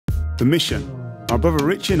The mission: my brother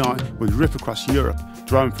Richie and I would rip across Europe,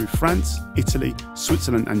 driving through France, Italy,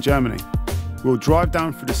 Switzerland and Germany. We'll drive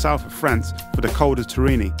down through the south of France for the Col de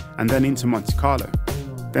Turini and then into Monte Carlo.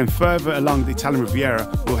 Then further along the Italian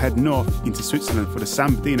Riviera, we'll head north into Switzerland for the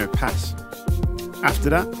San Bernardino Pass. After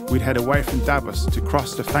that, we'd head away from Davos to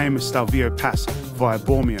cross the famous Stelvio Pass via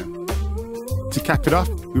Bormio. To cap it off,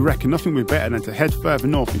 we reckon nothing would be better than to head further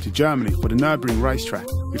north into Germany for the Nürburgring racetrack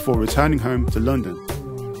before returning home to London.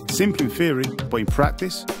 Simple in theory, but in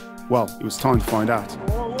practice, well, it was time to find out.